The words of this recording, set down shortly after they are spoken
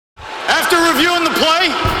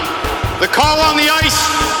play. The call on the ice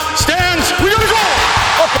stands. We gotta go.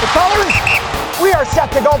 Okay, fellas, we are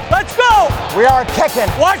set to go. Let's go. We are kicking.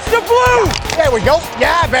 Watch the blue. There we go.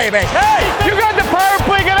 Yeah, baby. Hey, you got the power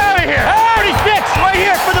play. Get out of here. 36 right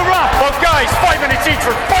here for the rock. Both guys, 5 minutes each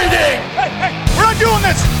for fighting. Hey, we're not doing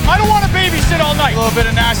this. I don't want to babysit all night. A little bit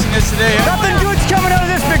of nastiness today. Huh? Nothing good's coming out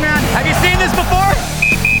of this, big man. Have you seen this before?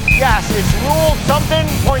 Yes, it's rule something,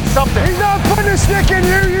 point something. He's not putting a stick in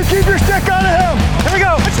you. You keep your stick out of him. Here we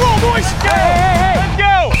go. Let's roll, boys. Hey. Let's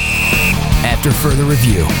go. After further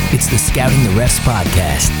review, it's the Scouting the Refs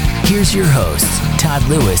podcast. Here's your hosts, Todd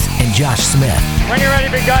Lewis and Josh Smith. When you're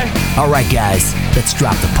ready, big guy. All right, guys, let's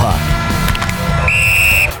drop the puck.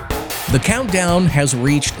 The countdown has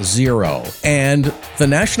reached 0, and the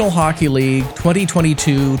National Hockey League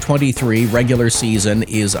 2022-23 regular season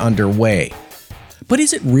is underway. But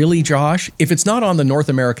is it really, Josh? If it's not on the North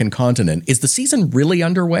American continent, is the season really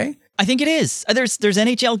underway? I think it is. There's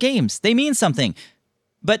NHL games. They mean something.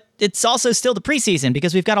 But it's also still the preseason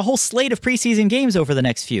because we've got a whole slate of preseason games over the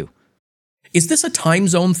next few. Is this a time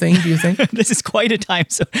zone thing, do you think? This is quite a time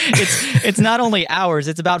zone. It's not only hours,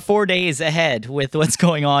 it's about 4 days ahead with what's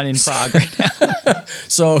going on in Prague right now.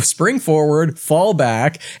 So spring forward, fall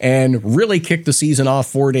back, and really kick the season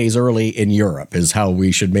off 4 days early in Europe is how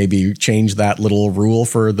we should maybe change that little rule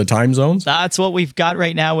for the time zones. That's what we've got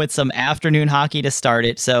right now with some afternoon hockey to start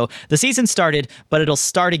it. So the season started, but it'll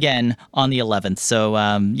start again on the 11th. So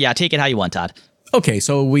yeah, take it how you want, Todd. Okay,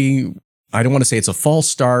 so I don't want to say it's a false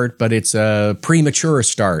start, but it's a premature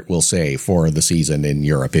start, we'll say, for the season in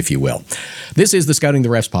Europe, if you will. This is the Scouting the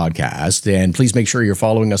Refs podcast, and please make sure you're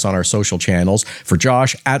following us on our social channels. For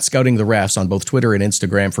Josh, at Scouting the Refs on both Twitter and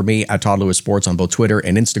Instagram. For me, at Todd Lewis Sports on both Twitter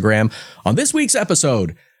and Instagram. On this week's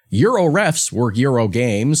episode, Euro refs were Euro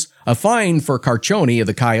games, a fine for Carcioni of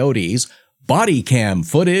the Coyotes, body cam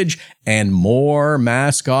footage, and more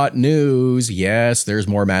mascot news. Yes, there's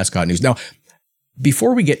more mascot news. Now,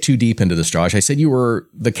 before we get too deep into this, Josh, I said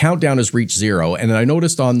the countdown has reached 0. And I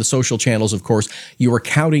noticed on the social channels, of course, you were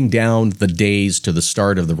counting down the days to the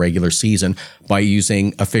start of the regular season by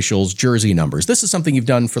using officials' jersey numbers. This is something you've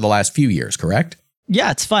done for the last few years, correct?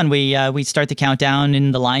 Yeah, it's fun. We start the countdown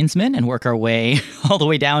in the linesmen and work our way all the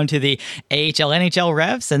way down to the AHL, NHL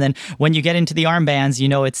refs. And then when you get into the armbands, you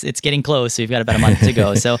know it's getting close. So you've got about a month to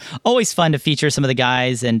go. So always fun to feature some of the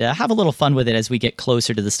guys and have a little fun with it as we get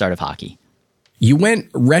closer to the start of hockey. You went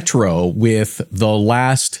retro with the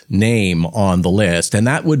last name on the list, and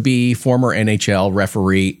that would be former NHL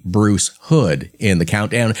referee Bruce Hood in the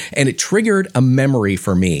countdown. And it triggered a memory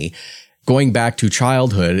for me going back to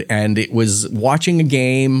childhood, and it was watching a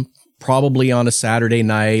game probably on a Saturday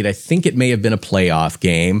night. I think it may have been a playoff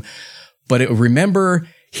game, but I remember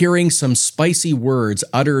hearing some spicy words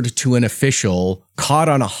uttered to an official caught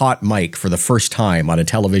on a hot mic for the first time on a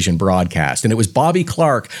television broadcast. And it was Bobby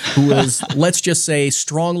Clark who was, let's just say,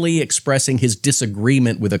 strongly expressing his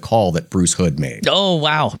disagreement with a call that Bruce Hood made. Oh,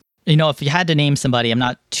 wow. You know, if you had to name somebody, I'm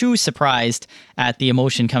not too surprised at the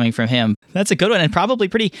emotion coming from him. That's a good one, and probably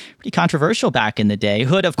pretty controversial back in the day.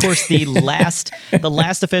 Hood, of course, the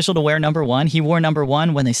last official to wear number 1. He wore number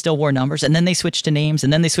 1 when they still wore numbers, and then they switched to names,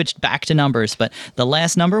 and then they switched back to numbers. But the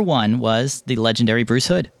last number 1 was the legendary Bruce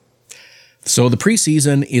Hood. So the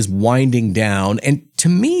preseason is winding down, and to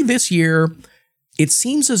me this year, it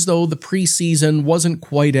seems as though the preseason wasn't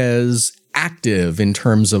quite as active in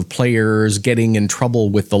terms of players getting in trouble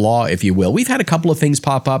with the law, if you will. We've had a couple of things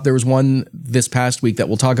pop up. There was one this past week that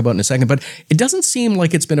we'll talk about in a second, but it doesn't seem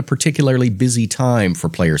like it's been a particularly busy time for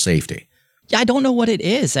player safety. Yeah, I don't know what it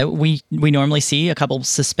is. We normally see a couple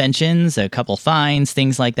suspensions, a couple fines,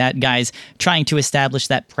 things like that. Guys trying to establish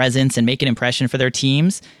that presence and make an impression for their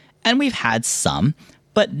teams. And we've had some,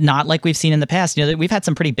 but not like we've seen in the past. You know, we've had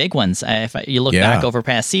some pretty big ones. If you look back over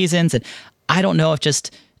past seasons, and I don't know if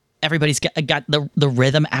just everybody's got the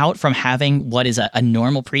rhythm out from having what is a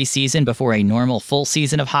normal preseason before a normal full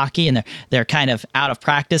season of hockey, and they're kind of out of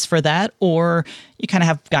practice for that, or you kind of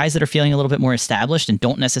have guys that are feeling a little bit more established and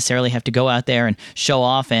don't necessarily have to go out there and show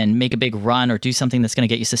off and make a big run or do something that's going to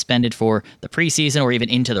get you suspended for the preseason or even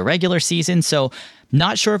into the regular season. So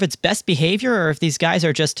not sure if it's best behavior or if these guys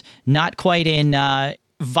are just not quite in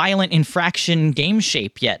violent infraction game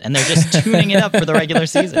shape yet, and they're just tuning it up for the regular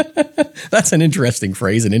season. That's an interesting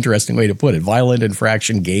phrase, an interesting way to put it. Violent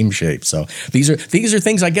infraction game shape. So these are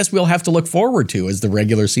things I guess we'll have to look forward to as the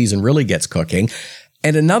regular season really gets cooking.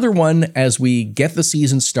 And another one, as we get the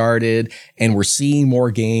season started and we're seeing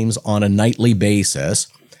more games on a nightly basis,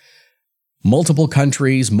 multiple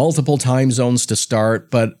countries, multiple time zones to start,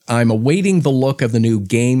 but I'm awaiting the look of the new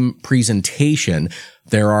game presentation.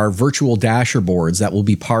 There are virtual dashboards that will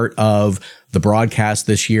be part of the broadcast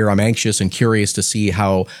this year. I'm anxious and curious to see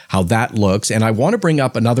how that looks. And I want to bring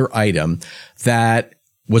up another item that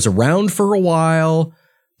was around for a while,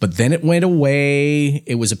 but then it went away.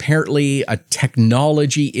 It was apparently a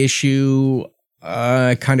technology issue.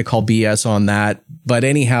 I kind of call BS on that. But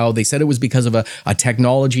anyhow, they said it was because of a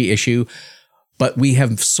technology issue. But we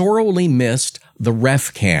have sorely missed the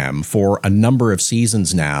ref cam for a number of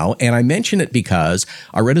seasons now. And I mention it because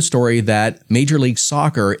I read a story that Major League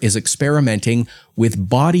Soccer is experimenting with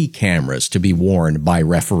body cameras to be worn by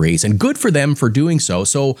referees. And good for them for doing so.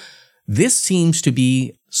 So this seems to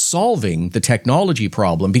be solving the technology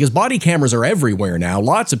problem because body cameras are everywhere now.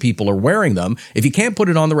 Lots of people are wearing them. If you can't put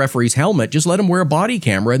it on the referee's helmet, just let him wear a body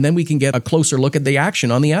camera and then we can get a closer look at the action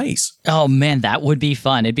on the ice. Oh man, that would be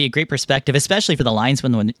fun. It'd be a great perspective, especially for the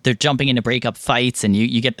linesmen when they're jumping in to break up fights and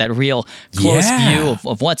you get that real close view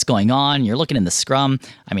of what's going on. You're looking in the scrum.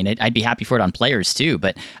 I mean, I'd be happy for it on players too,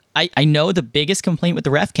 but I know the biggest complaint with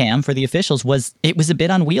the ref cam for the officials was it was a bit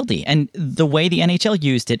unwieldy, and the way the NHL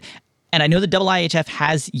used it. And I know the IIHF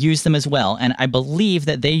has used them as well, and I believe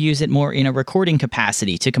that they use it more in a recording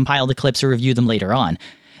capacity to compile the clips or review them later on.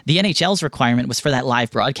 The NHL's requirement was for that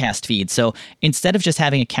live broadcast feed, so instead of just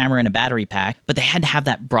having a camera and a battery pack, but they had to have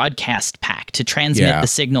that broadcast pack to transmit the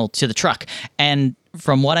signal to the truck. And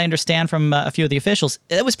from what I understand from a few of the officials,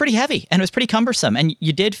 it was pretty heavy and it was pretty cumbersome. And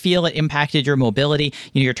you did feel it impacted your mobility.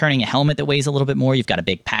 You know, you're turning a helmet that weighs a little bit more. You've got a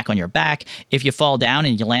big pack on your back. If you fall down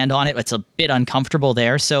and you land on it, it's a bit uncomfortable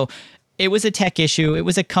there. So it was a tech issue. It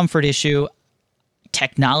was a comfort issue.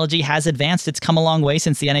 Technology has advanced. It's come a long way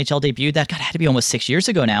since the NHL debuted. That had to be almost 6 years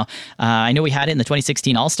ago now. I know we had it in the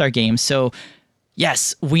 2016 All-Star Game. So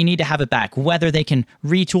yes, we need to have it back. Whether they can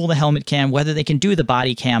retool the helmet cam, whether they can do the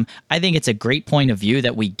body cam, I think it's a great point of view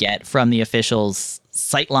that we get from the officials'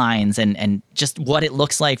 sight lines and just what it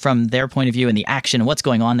looks like from their point of view and the action and what's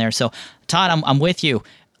going on there. So Todd, I'm with you.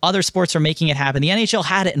 Other sports are making it happen. The NHL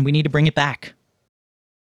had it and we need to bring it back.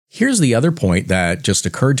 Here's the other point that just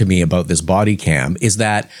occurred to me about this body cam is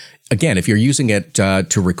that, again, if you're using it to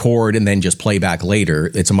record and then just play back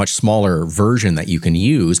later, it's a much smaller version that you can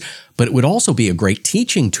use, but it would also be a great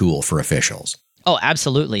teaching tool for officials. Oh,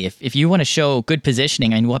 absolutely. If you want to show good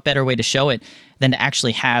positioning, and what better way to show it than to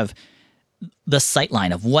actually have the sight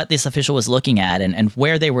line of what this official was looking at and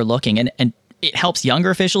where they were looking. And it helps younger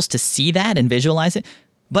officials to see that and visualize it.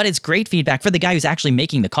 But it's great feedback for the guy who's actually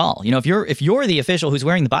making the call. You know, if you're the official who's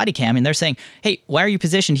wearing the body cam and they're saying, hey, why are you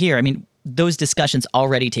positioned here? I mean, those discussions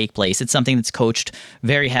already take place. It's something that's coached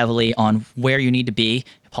very heavily on where you need to be.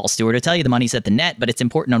 Paul Stewart will tell you the money's at the net, but it's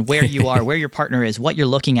important on where you are, where your partner is, what you're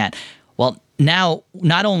looking at. Well, now,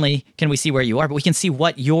 not only can we see where you are, but we can see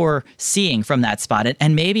what you're seeing from that spot.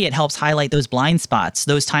 And maybe it helps highlight those blind spots,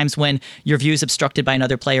 those times when your view is obstructed by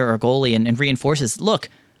another player or goalie and reinforces, look,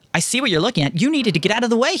 I see what you're looking at. You needed to get out of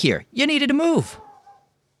the way here. You needed to move.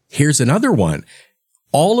 Here's another one.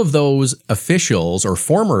 All of those officials or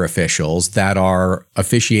former officials that are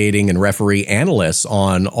officiating and referee analysts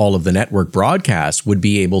on all of the network broadcasts would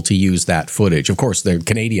be able to use that footage. Of course, the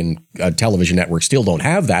Canadian television networks still don't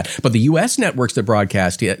have that, but the U.S. networks that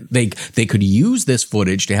broadcast, they could use this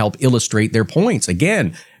footage to help illustrate their points.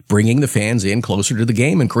 Again, bringing the fans in closer to the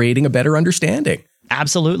game and creating a better understanding.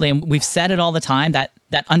 Absolutely. And we've said it all the time, that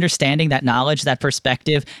understanding, that knowledge, that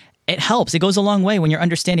perspective, it helps. It goes a long way when you're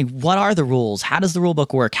understanding what are the rules? How does the rule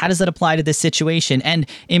book work? How does that apply to this situation? And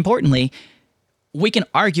importantly, we can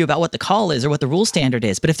argue about what the call is or what the rule standard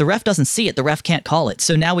is, but if the ref doesn't see it, the ref can't call it.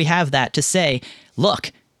 So now we have that to say,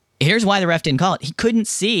 look, here's why the ref didn't call it. He couldn't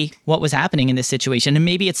see what was happening in this situation. And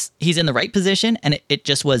maybe he's in the right position and it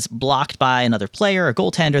just was blocked by another player, a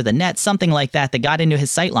goaltender, the net, something like that got into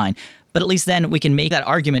his sight line. But at least then we can make that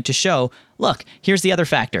argument to show, look, here's the other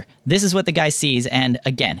factor. This is what the guy sees. And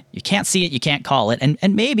again, you can't see it, you can't call it. And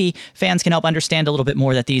maybe fans can help understand a little bit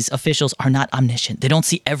more that these officials are not omniscient. They don't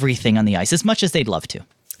see everything on the ice as much as they'd love to.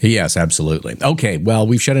 Yes, absolutely. Okay, well,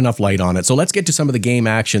 we've shed enough light on it. So let's get to some of the game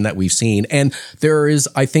action that we've seen. And there is,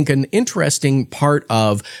 I think, an interesting part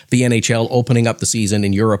of the NHL opening up the season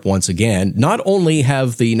in Europe once again. Not only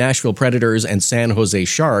have the Nashville Predators and San Jose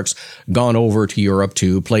Sharks gone over to Europe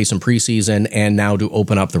to play some preseason and now to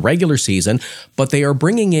open up the regular season, but they are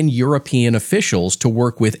bringing in European officials to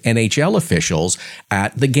work with NHL officials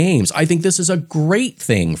at the games. I think this is a great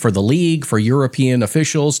thing for the league, for European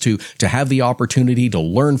officials to have the opportunity to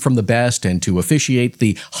learn from the best and to officiate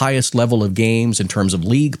the highest level of games in terms of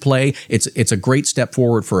league play. It's a great step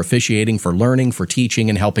forward for officiating, for learning, for teaching,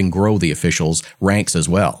 and helping grow the officials' ranks as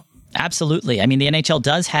well. Absolutely. I mean, the NHL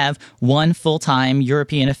does have one full-time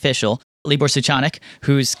European official, Libor Suchanek,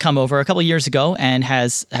 who's come over a couple years ago and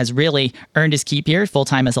has really earned his keep here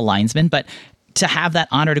full-time as a linesman. But to have that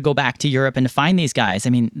honor to go back to Europe and to find these guys, I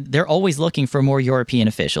mean, they're always looking for more European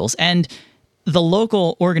officials. And the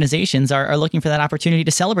local organizations are looking for that opportunity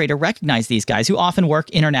to celebrate or recognize these guys who often work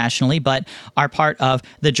internationally, but are part of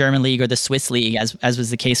the German league or the Swiss league, as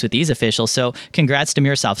was the case with these officials. So congrats to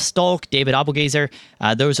Miroslav Stolk, David Abelgazer.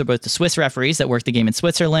 Those are both the Swiss referees that worked the game in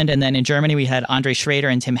Switzerland. And then in Germany, we had Andre Schrader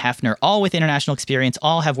and Tim Hefner, all with international experience,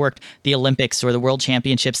 all have worked the Olympics or the World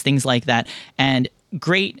Championships, things like that. And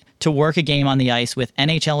great to work a game on the ice with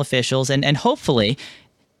NHL officials, and hopefully,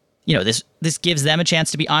 you know, this gives them a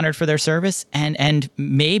chance to be honored for their service, and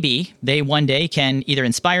maybe they one day can either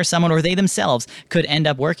inspire someone or they themselves could end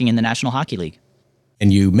up working in the National Hockey League.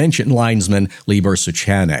 And you mentioned linesman Libor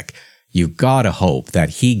Suchanek. You've got to hope that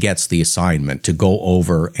he gets the assignment to go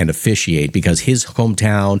over and officiate, because his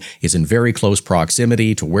hometown is in very close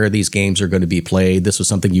proximity to where these games are going to be played. This was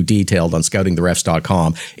something you detailed on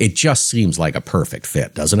scoutingtherefs.com. It just seems like a perfect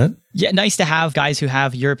fit, doesn't it? Yeah, nice to have guys who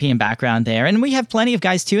have European background there. And we have plenty of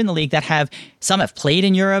guys, too, in the league that some have played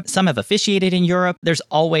in Europe, some have officiated in Europe. There's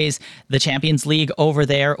always the Champions League over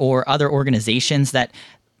there or other organizations that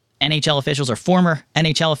NHL officials or former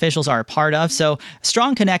NHL officials are a part of. So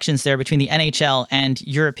strong connections there between the NHL and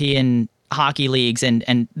European hockey leagues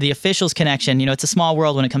and the officials connection. You know, it's a small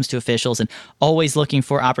world when it comes to officials, and always looking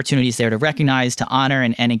for opportunities there to recognize, to honor,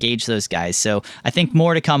 and engage those guys. So I think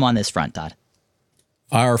more to come on this front, Todd.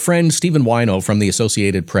 Our friend Stephen Wino from the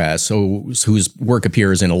Associated Press, whose work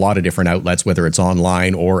appears in a lot of different outlets, whether it's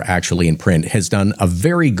online or actually in print, has done a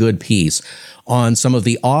very good piece on some of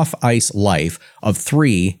the off-ice life of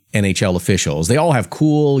 3 NHL officials. They all have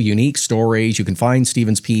cool, unique stories. You can find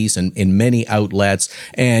Stephen's piece in many outlets.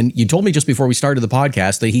 And you told me just before we started the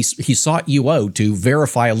podcast that he sought you out to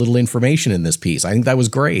verify a little information in this piece. I think that was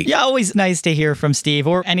great. Yeah, always nice to hear from Steve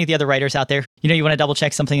or any of the other writers out there. You know, you want to double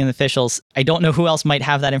check something in the officials. I don't know who else might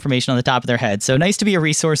have that information on the top of their head. So nice to be a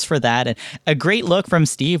resource for that. And a great look from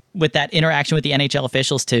Steve with that interaction with the NHL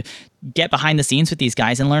officials to get behind the scenes with these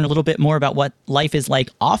guys and learn a little bit more about what life is like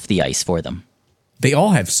off the ice for them. They all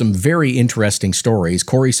have some very interesting stories.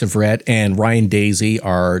 Corey Severette and Ryan Daisy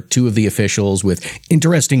are 2 of the officials with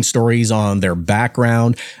interesting stories on their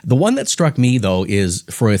background. The one that struck me, though, is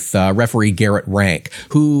with referee Garrett Rank,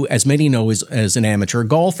 who, as many know, is an amateur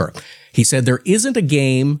golfer. He said there isn't a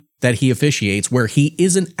game that he officiates where he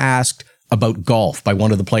isn't asked about golf by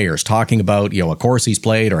one of the players, talking about, you know, a course he's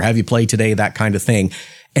played or have you played today, that kind of thing.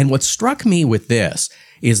 And what struck me with this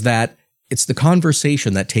is that it's the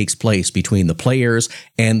conversation that takes place between the players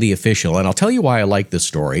and the official. And I'll tell you why I like this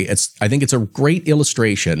story. I think it's a great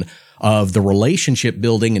illustration of the relationship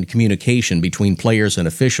building and communication between players and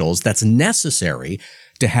officials that's necessary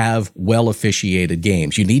to have well officiated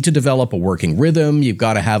games. You need to develop a working rhythm. You've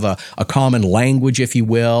got to have a common language, if you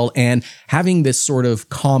will. And having this sort of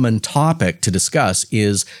common topic to discuss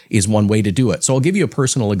is one way to do it. So I'll give you a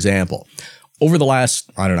personal example. Over the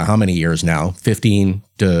last, I don't know how many years now, 15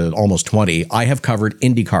 to almost 20, I have covered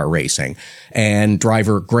IndyCar racing. And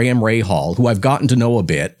driver Graham Rahal, who I've gotten to know a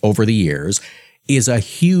bit over the years, is a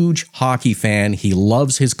huge hockey fan. He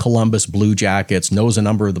loves his Columbus Blue Jackets, knows a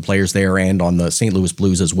number of the players there and on the St. Louis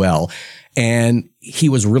Blues as well. And he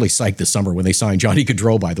was really psyched this summer when they signed Johnny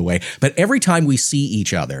Gaudreau, by the way. But every time we see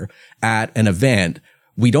each other at an event,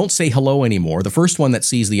 we don't say hello anymore. The first one that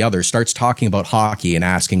sees the other starts talking about hockey and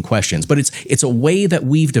asking questions. But it's a way that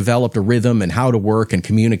we've developed a rhythm and how to work and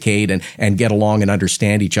communicate and get along and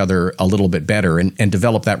understand each other a little bit better and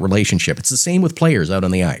develop that relationship. It's the same with players out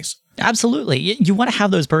on the ice. Absolutely. You want to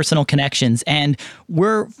have those personal connections. And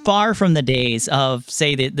we're far from the days of,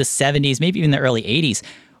 say, the 70s, maybe even the early 80s,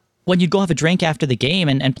 when you'd go have a drink after the game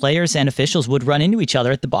and players and officials would run into each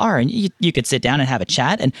other at the bar and you could sit down and have a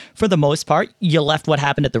chat. And for the most part, you left what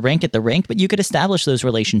happened at the rink, but you could establish those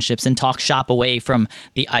relationships and talk shop away from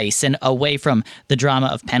the ice and away from the drama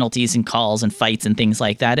of penalties and calls and fights and things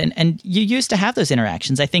like that. And you used to have those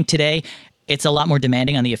interactions. I think today it's a lot more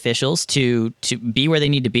demanding on the officials to be where they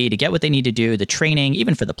need to be, to get what they need to do, the training,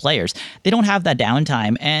 even for the players. They don't have that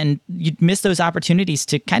downtime, and you miss those opportunities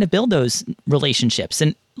to kind of build those relationships.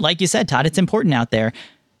 And like you said, Todd, it's important out there.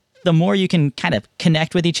 The more you can kind of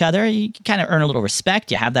connect with each other, you kind of earn a little respect.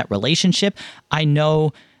 You have that relationship. I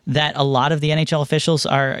know that a lot of the NHL officials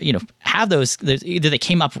are, have those, either they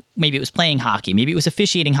came up, maybe it was playing hockey, maybe it was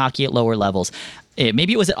officiating hockey at lower levels.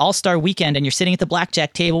 Maybe it was an all-star weekend and you're sitting at the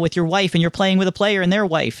blackjack table with your wife and you're playing with a player and their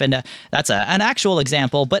wife. And that's an actual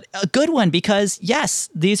example, but a good one because, yes,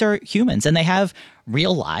 these are humans and they have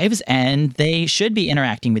real lives and they should be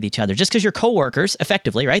interacting with each other. Just because you're coworkers,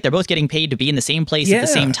 effectively, right? They're both getting paid to be in the same place at the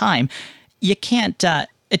same time. You can't,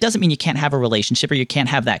 it doesn't mean you can't have a relationship or you can't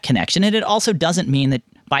have that connection. And it also doesn't mean that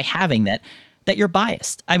by having that you're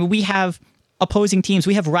biased. I mean, we have opposing teams.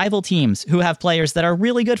 We have rival teams who have players that are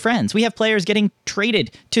really good friends. We have players getting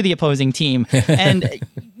traded to the opposing team, and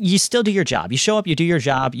you still do your job. You show up, you do your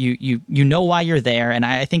job, you know why you're there. And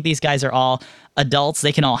I think these guys are all adults.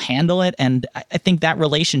 They can all handle it. And I think that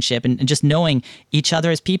relationship and just knowing each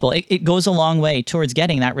other as people, it goes a long way towards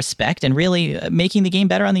getting that respect and really making the game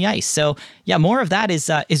better on the ice. So yeah, more of that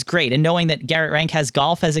is great. And knowing that Garrett Rank has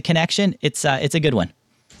golf as a connection, it's a good one.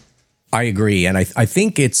 I agree. And I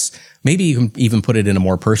think it's, maybe you can even put it in a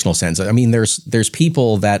more personal sense. I mean, there's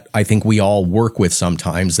people that I think we all work with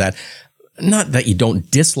sometimes that, not that you don't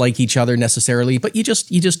dislike each other necessarily, but you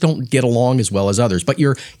just don't get along as well as others. But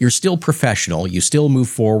you're still professional. You still move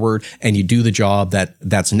forward and you do the job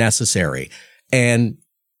that's necessary. And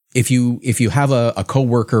if you have a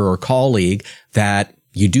coworker or colleague that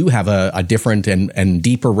you do have a different and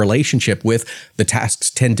deeper relationship with, the tasks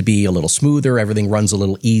tend to be a little smoother. Everything runs a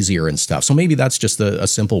little easier and stuff. So maybe that's just a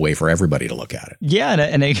simple way for everybody to look at it. Yeah,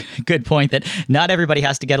 and a good point that not everybody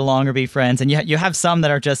has to get along or be friends. And you have some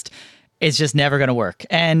that are it's just never going to work.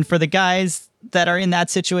 And for the guys that are in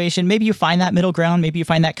that situation, maybe you find that middle ground, maybe you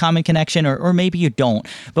find that common connection, or maybe you don't.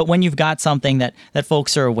 But when you've got something that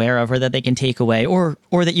folks are aware of or that they can take away, or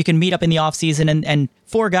that you can meet up in the off season and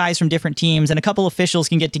 4 guys from different teams and a couple officials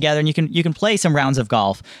can get together and you can play some rounds of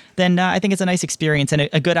golf, then I think it's a nice experience and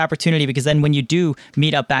a good opportunity, because then when you do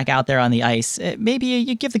meet up back out there on the ice, maybe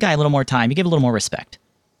you give the guy a little more time, you give a little more respect.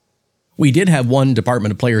 We did have one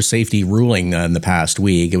Department of Player Safety ruling in the past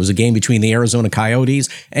week. It was a game between the Arizona Coyotes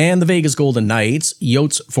and the Vegas Golden Knights.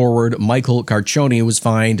 Yotes forward Michael Carcioni was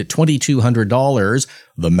fined $2,200,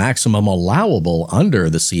 the maximum allowable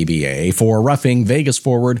under the CBA, for roughing Vegas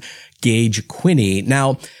forward Gage Quinney.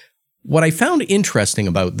 Now, what I found interesting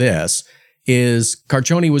about this is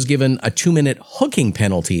Carcioni was given a 2-minute hooking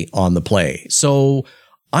penalty on the play. So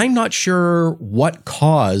I'm not sure what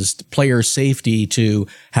caused player safety to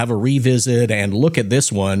have a revisit and look at this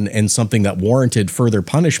one and something that warranted further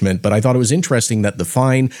punishment, but I thought it was interesting that the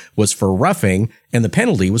fine was for roughing and the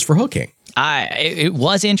penalty was for hooking. It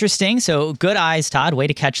was interesting. So good eyes, Todd. Way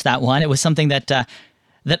to catch that one. It was something that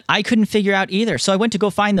I couldn't figure out either. So I went to go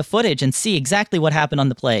find the footage and see exactly what happened on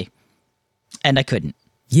the play, and I couldn't.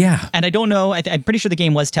 Yeah. And I don't know, I'm pretty sure the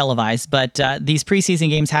game was televised, but these preseason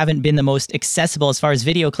games haven't been the most accessible as far as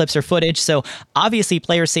video clips or footage. So obviously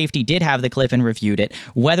player safety did have the clip and reviewed it.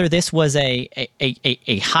 Whether this was a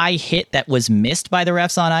high hit that was missed by the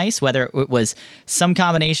refs on ice, whether it was some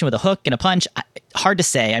combination with a hook and a punch, hard to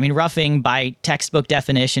say. I mean, roughing by textbook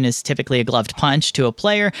definition is typically a gloved punch to a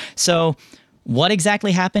player. So what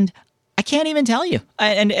exactly happened? I can't even tell you.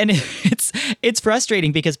 And it's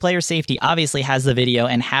frustrating because player safety obviously has the video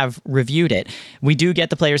and have reviewed it. We do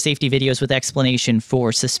get the player safety videos with explanation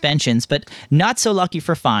for suspensions, but not so lucky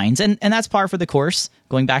for fines. And that's par for the course.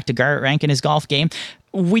 Going back to Garrett Rank and his golf game,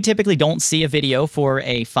 we typically don't see a video for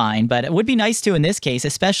a fine, but it would be nice to in this case,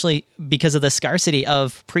 especially because of the scarcity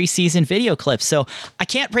of preseason video clips. So I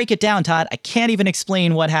can't break it down, Todd. I can't even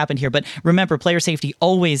explain what happened here. But remember, player safety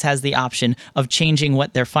always has the option of changing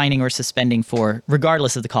what they're fining or suspending for,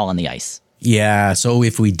 regardless of the call on the ice. Yeah, so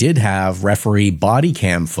if we did have referee body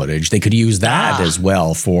cam footage, they could use that as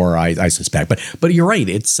well for, I suspect. But you're right.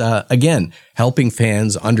 It's, again, helping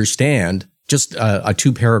fans understand just a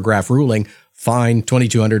 2-paragraph ruling. Fine,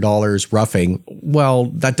 $2,200, roughing. Well,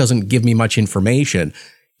 that doesn't give me much information.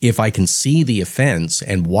 If I can see the offense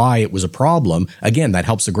and why it was a problem, again, that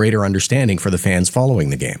helps a greater understanding for the fans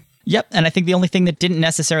following the game. Yep, and I think the only thing that didn't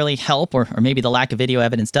necessarily help, or maybe the lack of video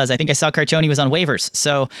evidence does, I think I saw Carcioni was on waivers,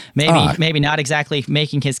 so maybe not exactly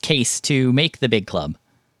making his case to make the big club.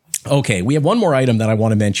 Okay, we have one more item that I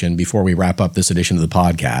want to mention before we wrap up this edition of the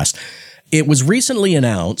podcast. It was recently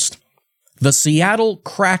announced the Seattle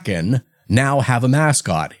Kraken now have a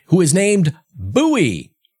mascot who is named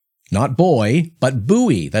Bowie. Not boy, but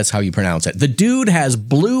Bowie. That's how you pronounce it. The dude has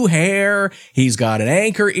blue hair. He's got an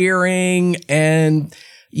anchor earring, and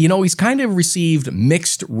he's kind of received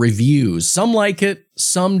mixed reviews. Some like it,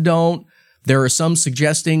 some don't. There are some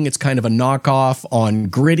suggesting it's kind of a knockoff on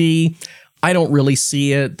Gritty. I don't really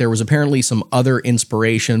see it. There was apparently some other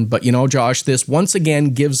inspiration, but Josh, this once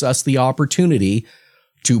again gives us the opportunity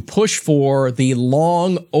to push for the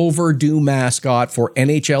long overdue mascot for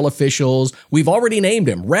NHL officials. We've already named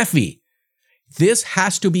him, Refi. This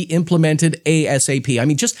has to be implemented ASAP. I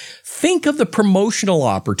mean, just think of the promotional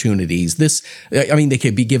opportunities. They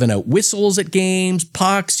could be giving out whistles at games,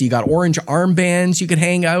 pucks. You got orange armbands you could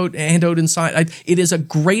hand out inside. It is a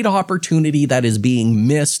great opportunity that is being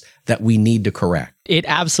missed that we need to correct. It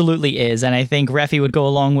absolutely is. And I think Reffy would go a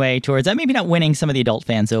long way towards that. Maybe not winning some of the adult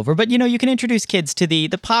fans over, but, you can introduce kids to the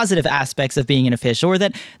positive aspects of being an official, or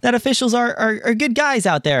that officials are good guys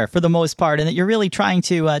out there for the most part, and that you're really trying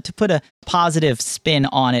to put a positive spin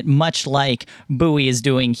on it, much like Bowie is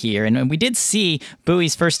doing here. And we did see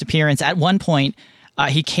Bowie's first appearance at one point.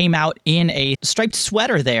 He came out in a striped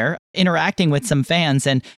sweater there, interacting with some fans,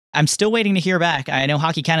 and I'm still waiting to hear back. I know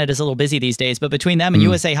Hockey Canada is a little busy these days, but between them and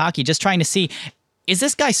USA Hockey, just trying to see, is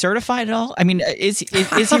this guy certified at all? I mean, is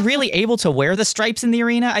he really able to wear the stripes in the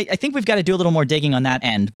arena? I think we've got to do a little more digging on that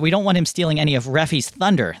end. We don't want him stealing any of Reffy's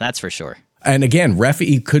thunder, that's for sure. And again,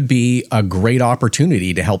 Reffy could be a great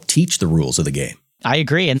opportunity to help teach the rules of the game. I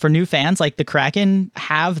agree. And for new fans like the Kraken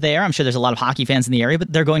have there, I'm sure there's a lot of hockey fans in the area,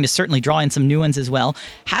 but they're going to certainly draw in some new ones as well.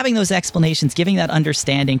 Having those explanations, giving that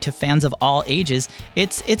understanding to fans of all ages,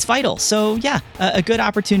 it's vital. So yeah, a good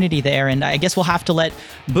opportunity there. And I guess we'll have to let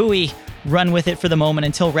Bowie run with it for the moment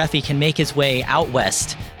until Reffy can make his way out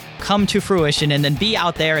west, come to fruition, and then be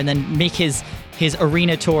out there and then make his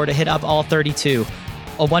arena tour to hit up all 32.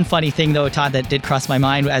 One funny thing, though, Todd, that did cross my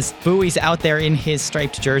mind as Bowie's out there in his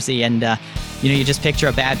striped jersey, and you just picture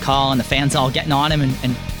a bad call and the fans all getting on him,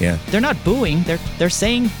 and yeah, they're not booing, they're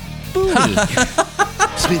saying booey.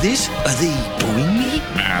 Smithies, are they booing me?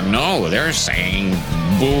 No, they're saying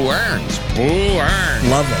boo earns. Boo earns.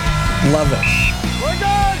 Love it. Love it. We're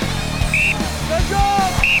good. Good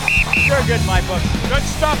job. You're good in my book. Good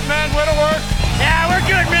stuff, man. Way to work. Yeah, we're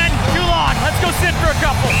good, man. Too long. Let's go sit for a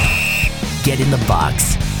couple. Get in the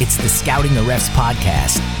box. It's the Scouting the Refs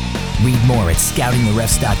podcast. Read more at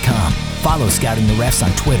scoutingtherefs.com. Follow Scouting the Refs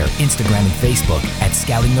on Twitter, Instagram, and Facebook at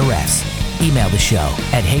Scouting the Refs. Email the show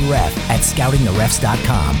at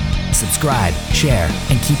heyref@scoutingtherefs.com. Subscribe, share,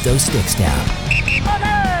 and keep those sticks down. Okay!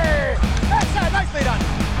 That's nicely done.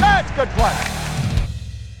 That's good play.